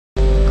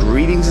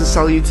Greetings and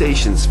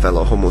salutations,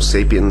 fellow Homo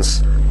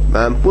sapiens.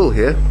 Will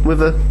here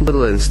with a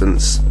little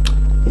instance.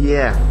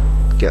 Yeah,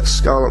 get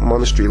Scarlet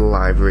Monastery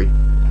Library.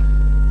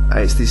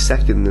 It's the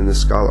second in the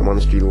Scarlet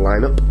Monastery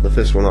lineup. The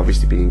first one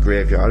obviously being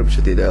Graveyard, which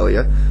I did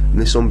earlier, and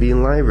this one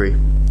being Library.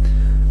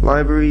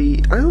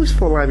 Library, I always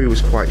thought Library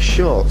was quite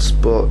short,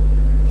 but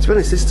to be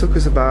honest, this took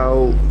us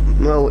about,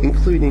 well,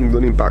 including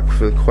running back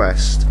for the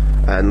quest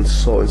and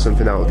sorting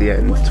something out at the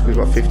end, it took us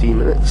about 15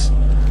 minutes.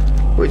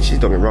 Which is,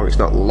 don't get me wrong, it's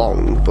not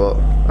long, but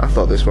I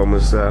thought this one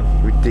was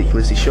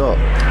ridiculously short.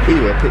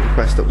 Anyway, pick the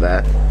quest up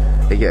there.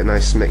 You get a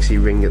nice smexy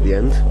ring at the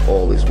end,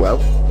 all is well.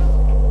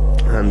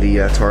 And the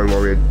Tauren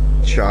Warrior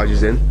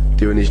charges in,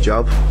 doing his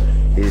job.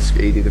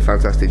 He did a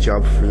fantastic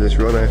job for this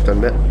run, I have to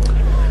admit.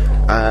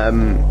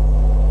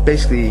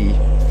 Basically,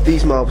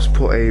 these mobs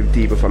put a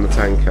debuff on the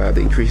tank that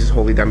increases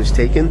holy damage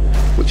taken,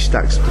 which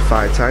stacks up to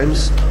 5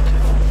 times.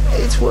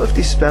 It's worth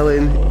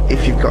dispelling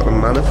if you've got the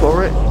mana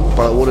for it,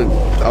 but I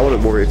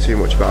wouldn't worry too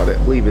much about it.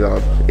 Leave it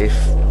on if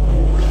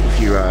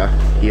you're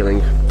healing.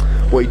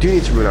 What you do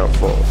need to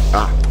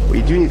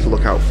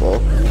look out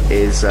for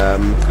is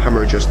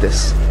Hammer of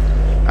Justice.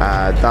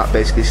 That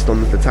basically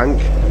stuns the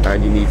tank,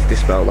 and you need to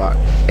dispel that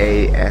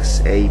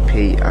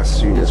ASAP as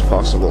soon as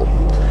possible.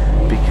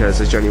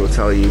 Because as Johnny will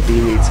tell you,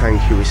 being a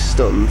tank who is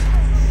stunned,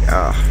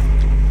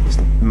 it's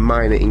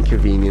minor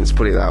inconvenience,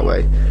 put it that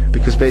way.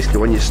 Because basically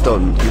when you're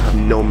stunned, you have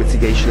no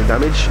mitigation of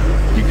damage.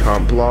 You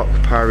can't block,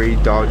 parry,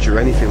 dodge or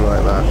anything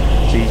like that.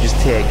 So you just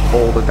take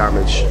all the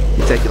damage.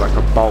 You take it like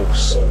a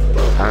boss.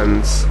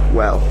 And,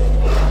 well,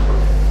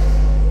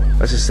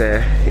 let's just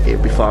say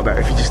it'd be far better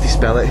if you just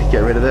dispel it, get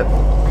rid of it.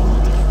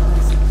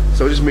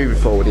 So we're just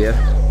moving forward here.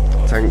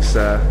 Tank's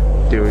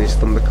doing his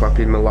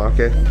thunderclapping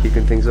malarkey,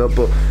 keeping things up.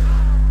 But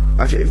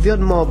if the odd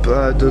mob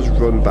does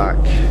run back,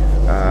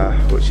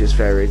 which is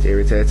very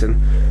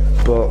irritating,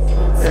 but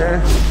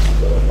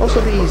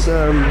also these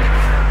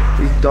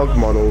dog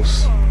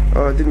models.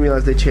 Oh, I didn't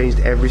realise they changed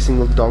every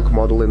single dog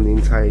model in the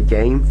entire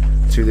game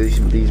to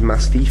these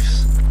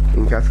mastiffs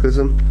in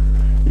Cataclysm,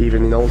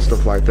 even in old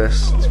stuff like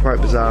this. It's quite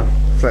bizarre.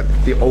 It's like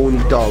the only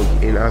dog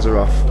in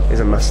Azeroth is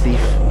a mastiff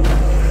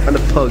and a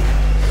pug.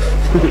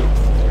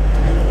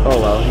 Oh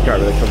well, you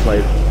can't really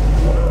complain.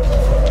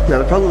 Now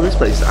the problem with this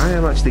place is I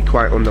am actually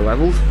quite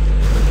underleveled,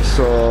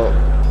 so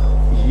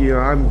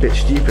I'm a bit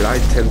stupid. I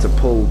tend to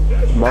pull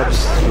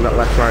mobs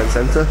left, right and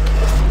centre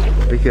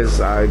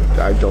because I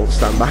don't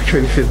stand back or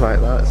anything like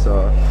that.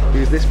 So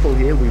because this pull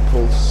here, we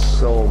pull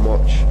so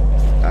much,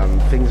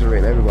 things are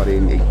in everybody,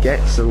 and it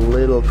gets a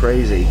little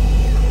crazy.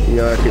 You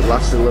know, if it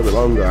lasted a little bit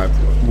longer, I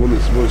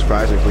wouldn't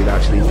surprise me if we'd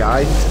actually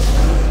die,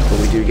 but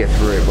we do get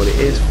through it. But it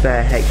is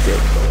fair hectic.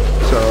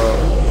 So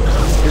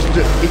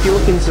if you're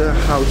looking to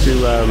how to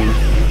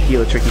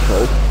heal a tricky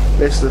pull,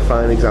 this is a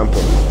fine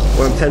example.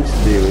 What I'm tempted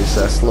to do is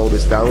slow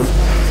this down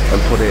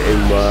and put it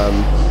in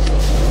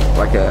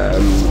like a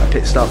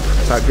pit stop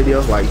type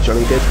video like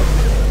Johnny did.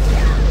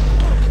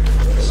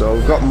 So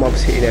we've got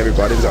mobs hitting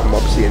everybody, we've got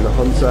mobs hitting the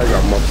hunter, we've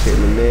got mobs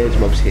hitting the mage,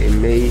 mobs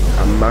hitting me,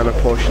 and mana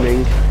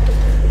portioning.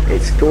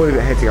 It's going a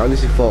bit hectic. I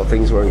honestly thought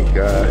things were going to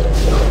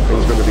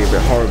be a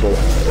bit horrible,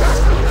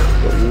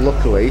 but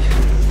luckily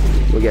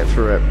we'll get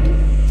through it.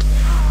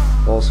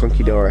 All's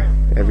hunky dory.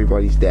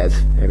 Everybody's dead.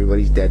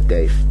 Everybody's dead,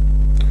 Dave.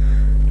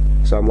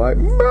 So I'm like,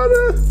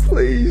 mana!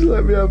 Please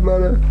let me have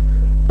mana.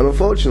 And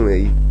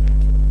unfortunately,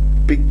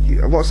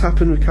 what's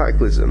happened with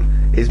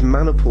Cataclysm is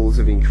mana pools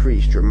have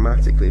increased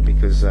dramatically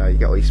because you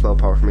get all your spell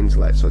power from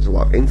intellect, so there's a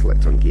lot of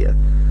intellect on gear.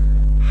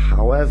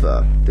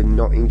 However, they've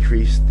not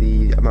increased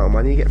the amount of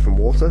mana you get from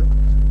water,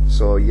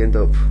 so you end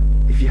up,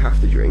 if you have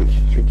to drink,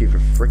 drinking for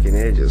frickin'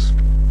 ages.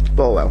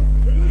 But oh well.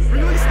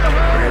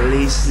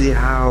 Release the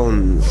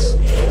hounds.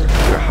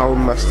 The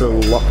Houndmaster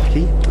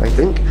Lockheed, I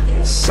think.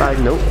 Side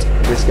note,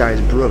 this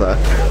guy's brother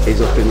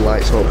is up in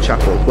Light's Hope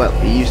Chapel. Well,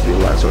 he used to be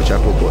in Light's Hope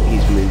Chapel, but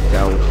he's moved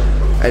down.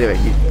 Anyway,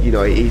 you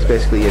know, he's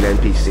basically an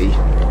NPC.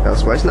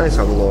 That's why it's nice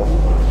how the lore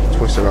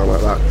twists around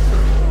like that.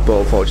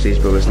 But unfortunately, his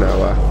brother's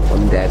now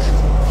undead.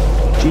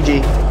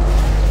 GG.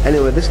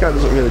 Anyway, this guy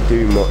doesn't really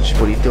do much,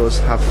 but he does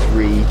have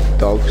 3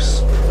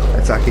 dogs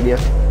attacking you.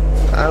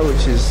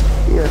 Which is,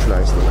 yeah, it's a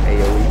nice little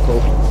AoE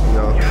pull, you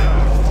know,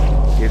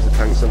 gives the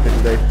tank something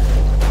to do.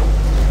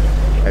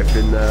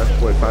 Everything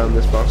went fine on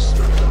this boss.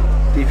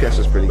 DPS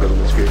was pretty good on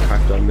this group, I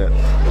have to admit.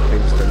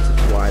 Things tend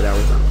to fly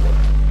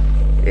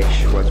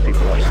down-ish once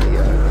people actually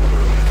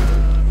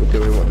were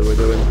doing what they were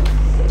doing.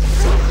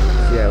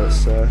 Yeah,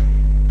 let's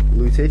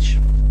lootage.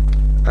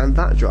 And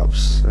that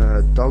drops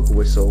dog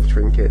whistle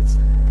trinket.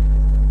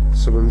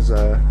 Summons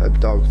a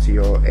dog to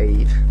your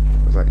aid.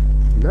 I was like,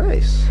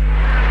 nice.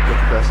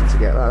 Lucky person to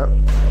get that.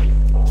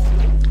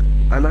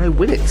 And I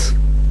win it.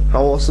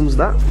 How awesome's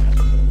that?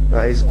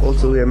 That is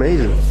utterly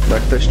amazing. My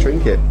first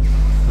trinket.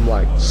 I'm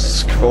like,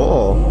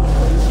 score.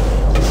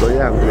 So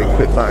yeah, I'm going to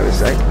equip that in a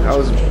sec. That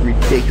was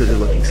ridiculously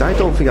lucky, because I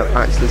don't think I've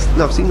actually...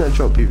 No, I've seen that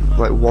drop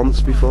like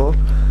once before,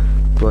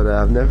 but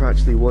I've never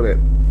actually won it.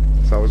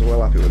 So I was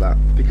well happy with that.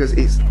 Because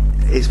it's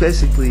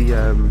basically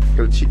got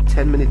a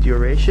 10-minute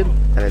duration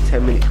and a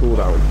 10-minute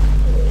cooldown.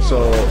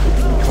 So if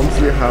you can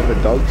have a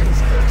dog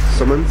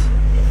summoned.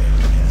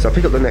 So I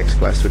pick up the next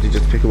quest, which is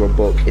just pick up a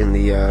book in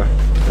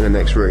the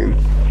next room.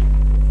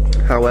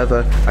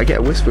 However, I get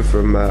a whisper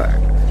from,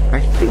 I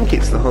think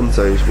it's the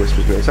hunter who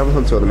whispers me. It's either the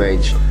hunter or the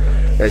mage.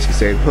 Basically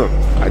saying,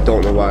 I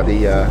don't know why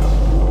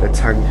the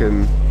tank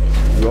and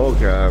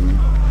rogue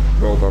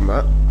rolled on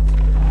that.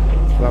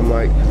 But I'm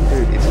like,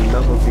 dude, it's a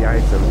novelty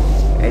item.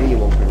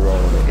 Anyone can roll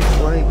on it. It's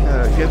like,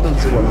 if you ever done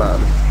to a man,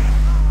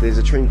 there's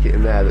a trinket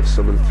in there that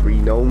summoned 3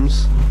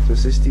 gnomes to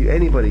assist you.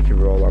 Anybody can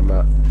roll on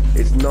that.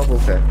 It's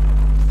novelty.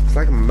 It's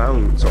like a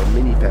mount or a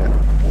mini pet.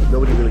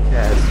 Nobody really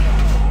cares.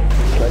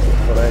 It's like a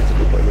fun item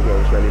to put in the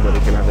game so anybody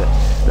can have it.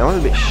 Now I'm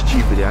a bit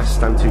stupid here. I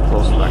stand too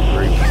close to that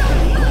group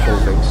and the whole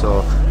thing,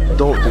 so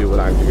don't do what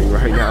I'm doing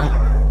right now.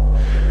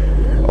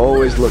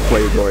 Always look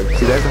where you're going.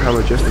 See, there's the Hammer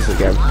of Justice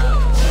again.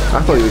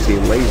 I thought he was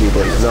being lazy,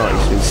 but he's not.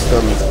 He's been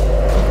stunned.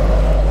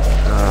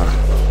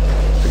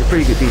 Like a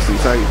pretty good, decent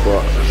tank,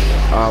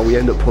 but we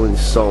end up pulling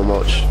so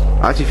much.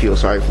 I actually feel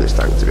sorry for this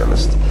tank, to be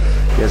honest.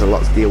 He has a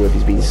lot to deal with.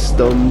 He's been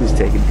stunned, he's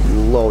taken a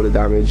load of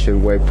damage,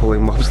 and we're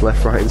pulling mobs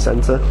left, right and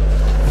centre.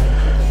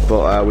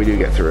 But we do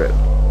get through it.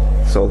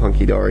 It's all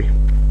hunky-dory.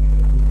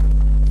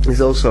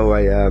 There's also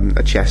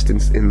a chest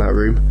in that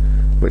room,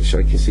 which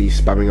I can see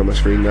spamming on my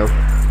screen now.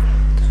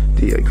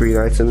 The green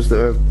items that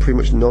are pretty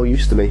much no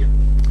use to me.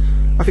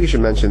 I think I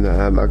should mention that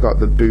I got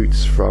the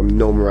boots from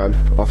Nomaran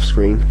off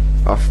screen,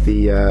 off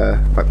the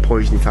like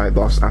poisony type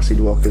boss, Acid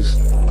Walkers.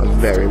 I was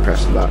very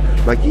impressed with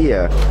that. My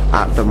gear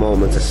at the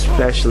moment,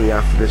 especially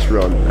after this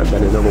run and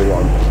then another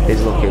one,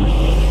 is looking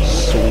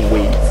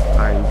sweet.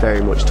 I'm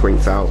very much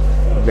twinked out,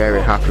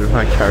 very happy with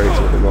my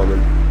character at the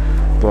moment.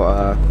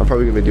 But I'm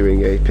probably going to be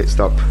doing a pit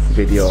stop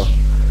video,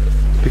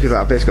 because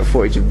I've basically got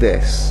footage of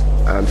this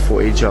and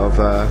footage of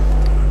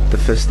the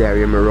first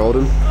area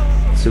Marauding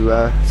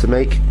to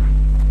make,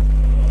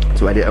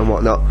 to edit and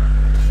whatnot.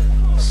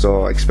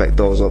 So I expect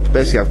those up.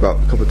 Basically I've got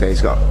a couple of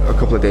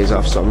days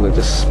off, so I'm going to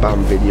just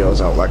spam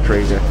videos out like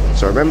crazy.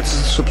 So remember to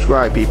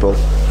subscribe, people.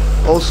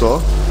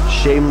 Also,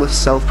 shameless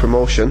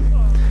self-promotion,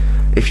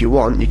 if you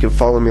want you can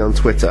follow me on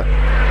Twitter.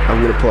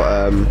 I'm going to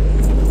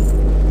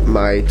put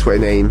my Twitter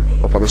name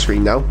up on the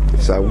screen now.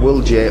 It's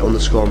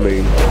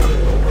WillJ_moon.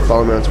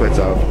 Follow me on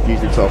Twitter. I'm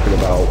usually talking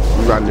about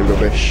random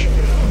rubbish,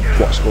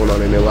 what's going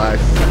on in my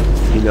life,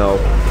 you know,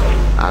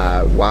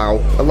 WoW.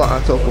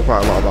 I talk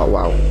quite a lot about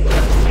WoW.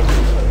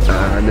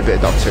 And a bit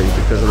of Doctor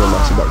Who, because I'm a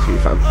massive Doctor Who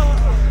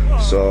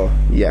fan. So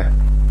yeah,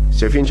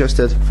 so if you're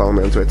interested, follow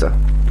me on Twitter.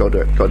 Go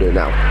do it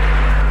now.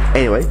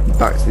 Anyway,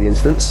 back to the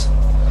instance.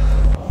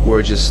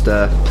 We're just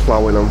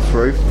ploughing on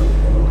through.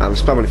 I'm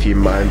spamming a few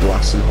mind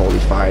blasts and holy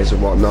fires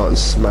and whatnot and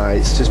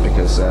smites, just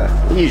because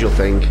the usual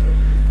thing.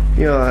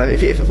 You know,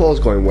 if the floor's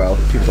going well,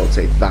 people don't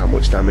take that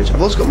much damage.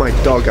 I've also got my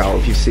dog out,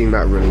 if you've seen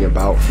that running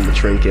about from the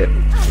trinket.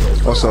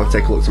 Also,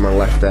 take a look to my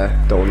left there.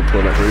 Don't want to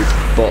pull that group,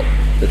 but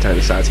the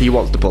tiny size, he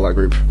wants to pull that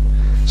group.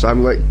 So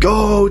I'm like,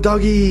 go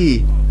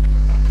doggy!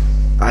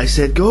 I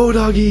said, go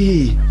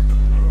doggy!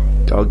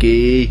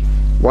 Doggy!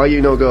 Why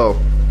you no go?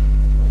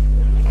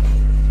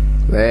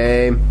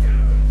 Lame.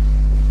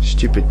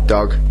 Stupid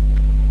dog.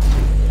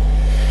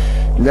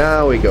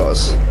 Now he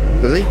goes.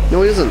 Does he?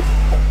 No, he doesn't.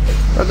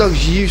 That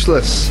dog's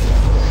useless.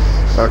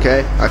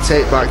 Okay, I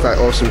take back that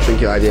awesome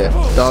trinket idea.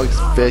 Dog's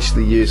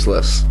basically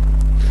useless.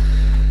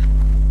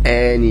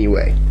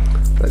 Anyway,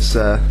 let's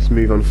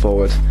move on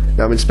forward.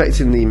 Now I'm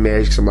inspecting the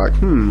mage because I'm like,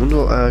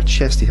 wonder what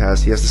chest he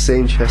has. He has the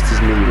same chest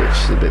as me, which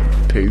is a bit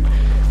poo,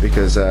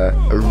 because a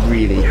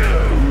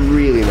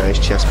really nice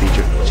chest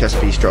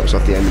piece drops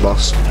off the end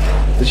boss.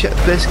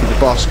 Basically the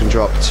boss can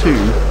drop 2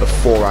 of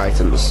 4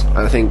 items, and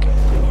I think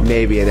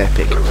maybe an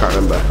epic, I can't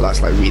remember, but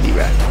that's like really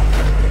rare.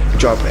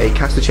 Drop a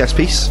caster chest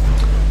piece,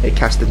 a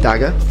caster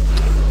dagger,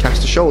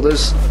 caster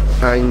shoulders,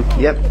 and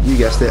yep, you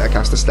guessed it, a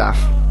caster staff.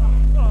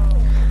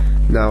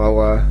 Now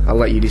I'll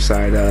let you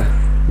decide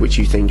which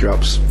you think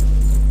drops.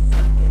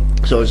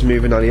 So just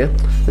moving on here,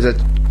 there's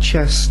a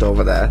chest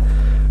over there,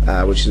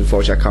 which is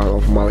unfortunately I can't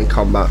open while in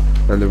combat,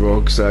 and the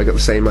rogue's got the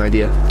same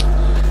idea.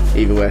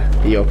 Either way,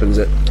 he opens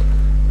it,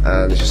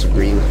 and it's just a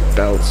green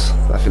belt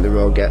I think the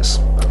rogue gets.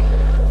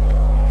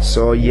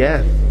 So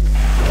yeah,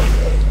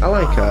 I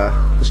like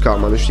the Scarlet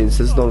Monastery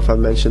instances. I don't know if I've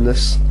mentioned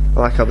this.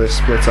 I like how they're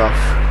split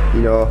off,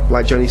 you know,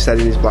 like Johnny said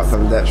in his Black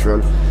Panther Depths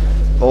run.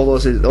 All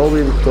those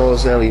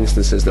early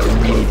instances that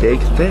are really big,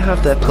 they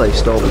have their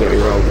place, don't get me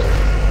wrong.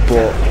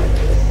 But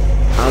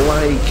I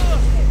like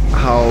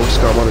how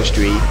Scarlet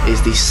Monastery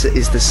is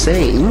the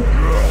same,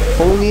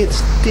 only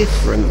it's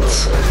different.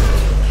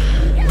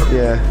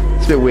 Yeah,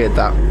 it's a bit weird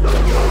that.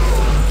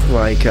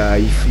 Like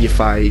you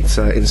fight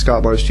in the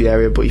Scarlet Monastery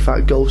area, but you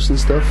fight ghosts and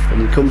stuff,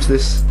 and you come to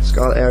this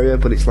Scarlet area,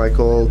 but it's like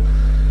all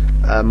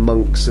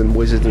monks and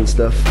wizards and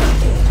stuff.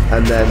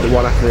 And then the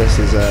one after this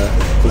is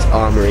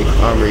Armory.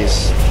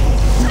 Armory's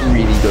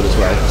really good as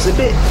well.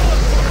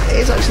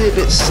 It's actually a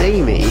bit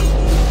samey,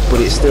 but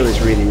it still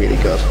is really, really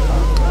good.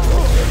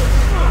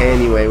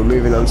 Anyway, we're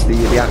moving on to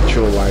the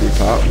actual library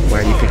part,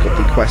 where you pick up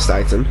the quest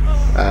item.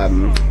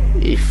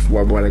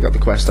 When I got the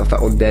quest off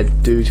that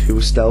undead dude who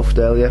was stealthed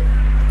earlier.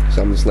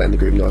 so I'm just letting the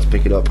group know how to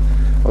pick it up.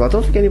 Well, I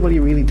don't think anybody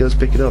really does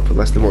pick it up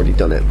unless they've already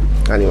done it.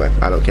 Anyway,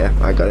 I don't care,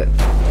 I got it.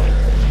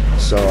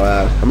 So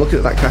I'm looking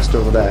at that caster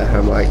over there, and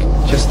I'm like,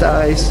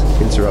 chastise,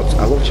 interrupt.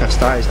 I love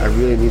chastise. I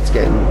really need to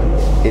get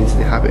into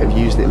the habit of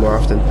using it more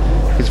often.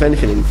 Because if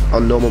anything,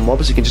 on normal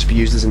mobs it can just be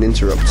used as an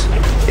interrupt.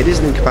 It is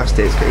an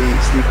incapacitate,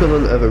 it's the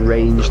equivalent of a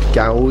ranged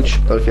gouge. I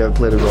don't know if you ever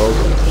played a rogue,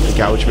 the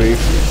gouge move.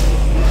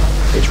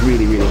 It's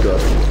really, really good.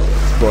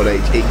 But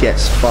it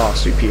gets far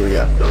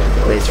superior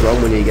later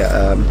on when you get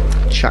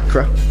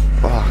chakra.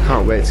 Oh, I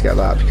can't wait to get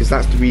that, because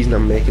that's the reason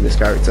I'm making this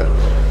character.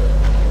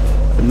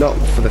 Not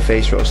for the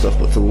face roll stuff,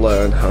 but to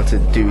learn how to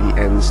do the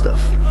end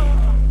stuff.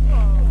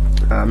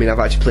 I mean, I've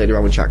actually played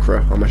around with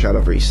chakra on my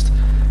Shadow Priest,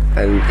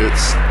 and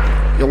it's,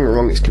 don't get me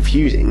wrong, it's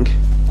confusing,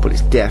 but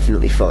it's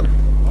definitely fun.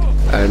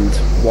 And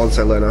once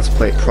I learn how to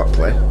play it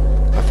properly,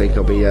 I think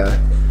I'll be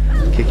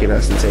kicking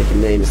ass and taking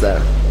names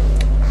there.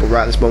 But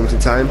right at this moment in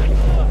time,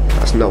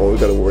 that's not what we've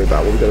got to worry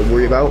about. What we've got to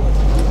worry about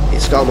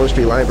is Scarlet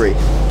Monastery Library.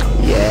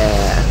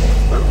 Yeah,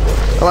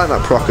 I like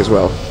that proc as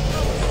well.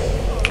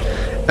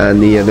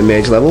 And the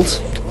mage levels.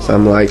 So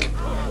I'm like,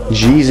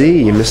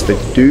 GZ, Mr.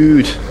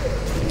 Dude.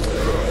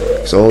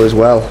 So all is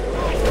well.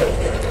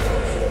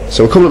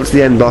 So we're coming up to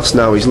the end boss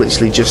now. He's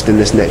literally just in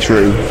this next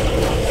room.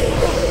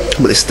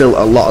 But there's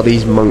still a lot of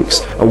these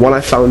monks. And what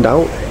I found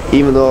out,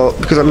 even though,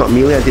 because I'm not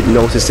melee, I didn't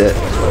notice it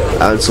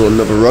until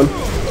another run.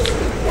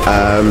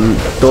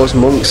 Those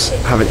monks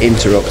have an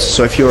interrupt.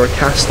 So if you're a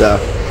caster,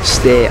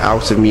 stay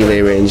out of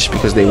melee range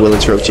because they will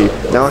interrupt you.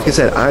 Now, like I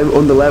said, I'm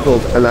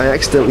under-leveled and I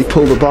accidentally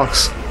pulled the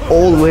boss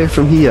all the way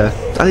from here.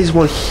 That is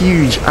one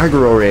huge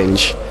aggro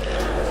range.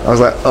 I was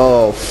like,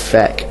 oh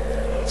feck.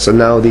 So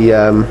now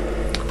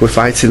we're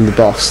fighting the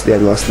boss, the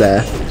end boss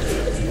there,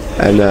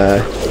 and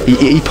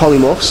he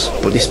polymorphs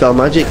but dispel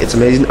magic. It's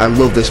amazing. I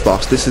love this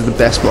boss. This is the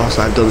best boss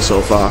I've done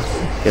so far.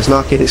 It's an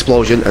arcane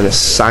explosion and a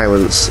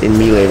silence in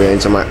melee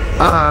range. I'm like,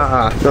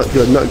 not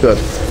good, not good.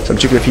 So I'm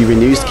chucking a few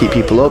renews to keep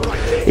people up.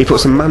 He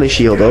puts a mana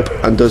shield up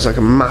and does like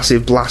a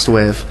massive blast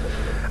wave,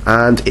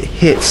 and it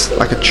hits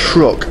like a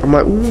truck. I'm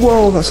like,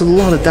 whoa, that's a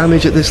lot of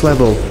damage at this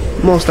level.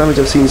 Most damage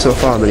I've seen so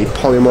far. And then he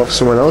polymorphs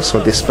someone else, so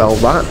I dispel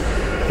that.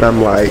 And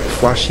I'm like,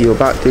 flash heal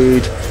back,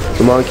 dude.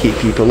 Come on, keep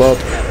people up.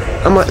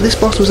 I'm like, this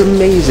boss was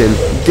amazing.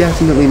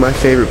 Definitely my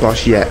favourite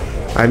boss yet.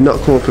 I have not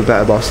come up with a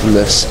better boss than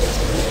this.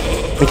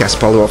 I guess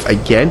polymorph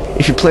again.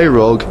 If you play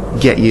rogue,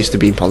 get used to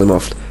being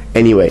polymorphed.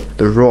 Anyway,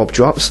 the robe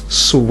drops,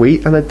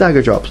 sweet, and the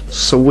dagger drops,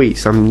 sweet.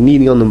 So I'm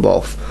needing on them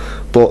both.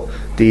 But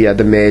the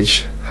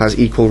mage has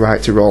equal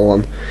right to roll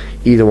on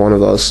either one of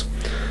those.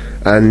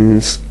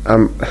 And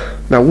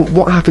now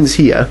what happens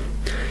here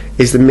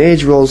is the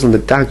mage rolls on the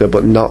dagger,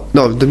 but not,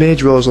 no, the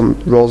mage rolls on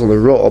the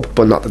robe,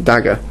 but not the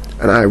dagger.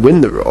 And I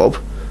win the robe,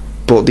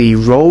 but the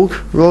rogue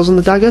rolls on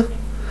the dagger,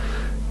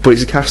 but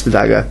it's a caster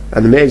dagger,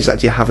 and the mage is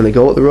actually having a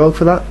go at the rogue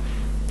for that.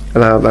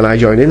 And I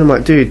join in. I'm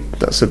like, dude,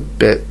 that's a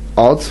bit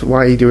odd. Why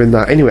are you doing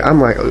that? Anyway, I'm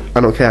like, I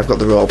don't care. I've got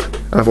the robe.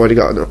 I've already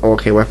got an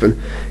okay weapon.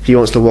 If he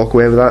wants to walk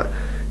away with that,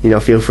 you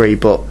know, feel free.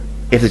 But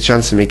if the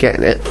chance of me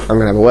getting it, I'm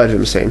gonna have a word with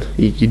him saying,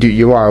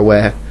 you are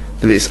aware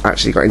that it's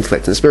actually got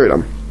intellect and spirit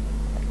on.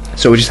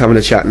 So we're just having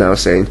a chat now,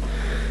 saying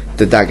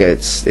the dagger,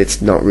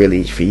 it's not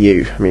really for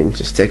you. I mean,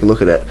 just take a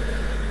look at it.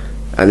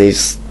 And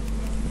he's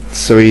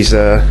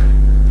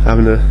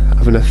having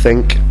a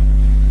think.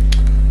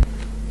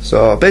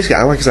 So basically,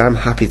 like I said, I'm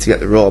happy to get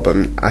the robe,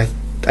 and I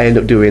end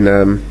up doing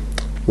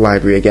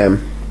library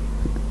again.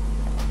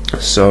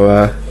 So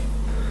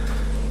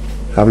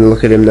having a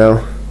look at him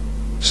now.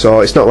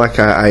 So it's not like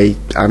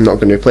I'm not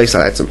going to replace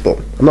that item, but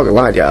I'm not going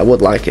to lie to you, I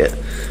would like it.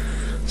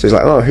 So he's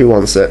like, oh, who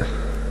wants it?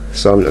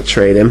 So I'm going to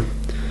trade him.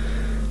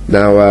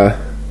 Now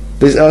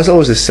there's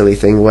always this silly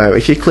thing where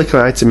if you click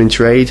an item in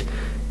trade,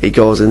 it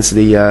goes into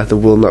the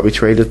will not be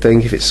traded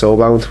thing if it's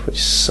soulbound,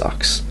 which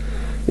sucks.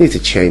 You need to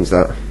change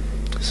that.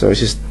 So it's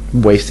just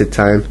wasted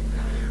time.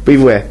 But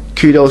either way,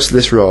 kudos to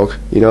this rogue.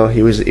 You know,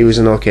 he was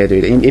an okay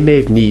dude. He may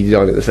have needed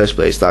on it in the first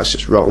place. That's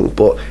just wrong.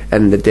 But at the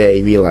end of the day,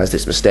 he realised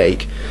his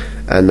mistake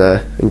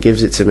and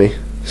gives it to me.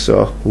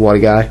 So what a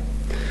guy.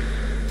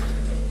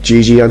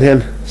 GG on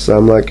him. So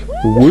I'm like,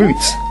 woot!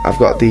 I've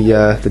got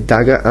the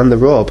dagger and the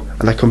robe,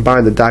 and I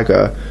combine the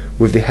dagger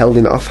with the held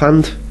in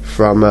offhand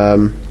from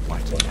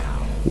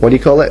what do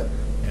you call it?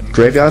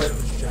 Graveyard.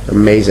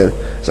 Amazing.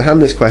 So I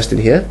hand this quest in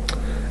here,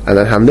 and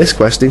then hand this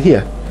quest in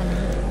here,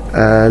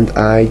 and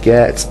I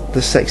get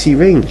the sexy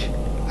ring.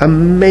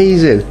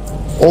 Amazing.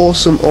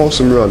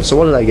 Awesome run. So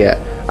what did I get?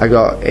 I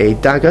got a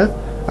dagger,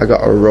 I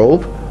got a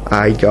robe,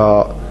 I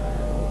got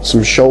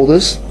some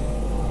shoulders,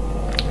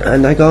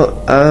 and I got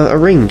a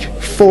ring.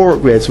 4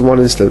 upgrades for one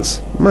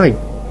instance. My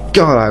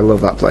god, I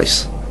love that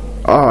place.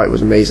 Oh, it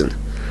was amazing.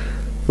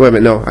 Wait a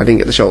minute, no, I didn't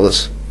get the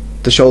shoulders.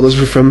 The shoulders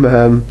were from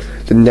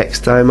the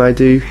next time I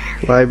do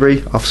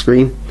library off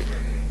screen.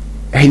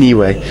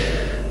 Anyway,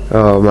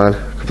 oh man,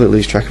 completely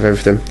lose track of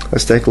everything.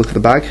 Let's take a look at the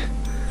bag.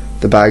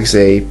 The bag's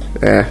a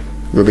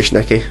rubbish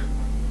necky.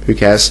 Who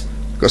cares?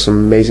 Got some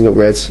amazing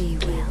upgrades.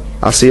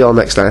 I'll see you all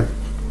next time.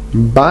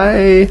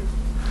 Bye.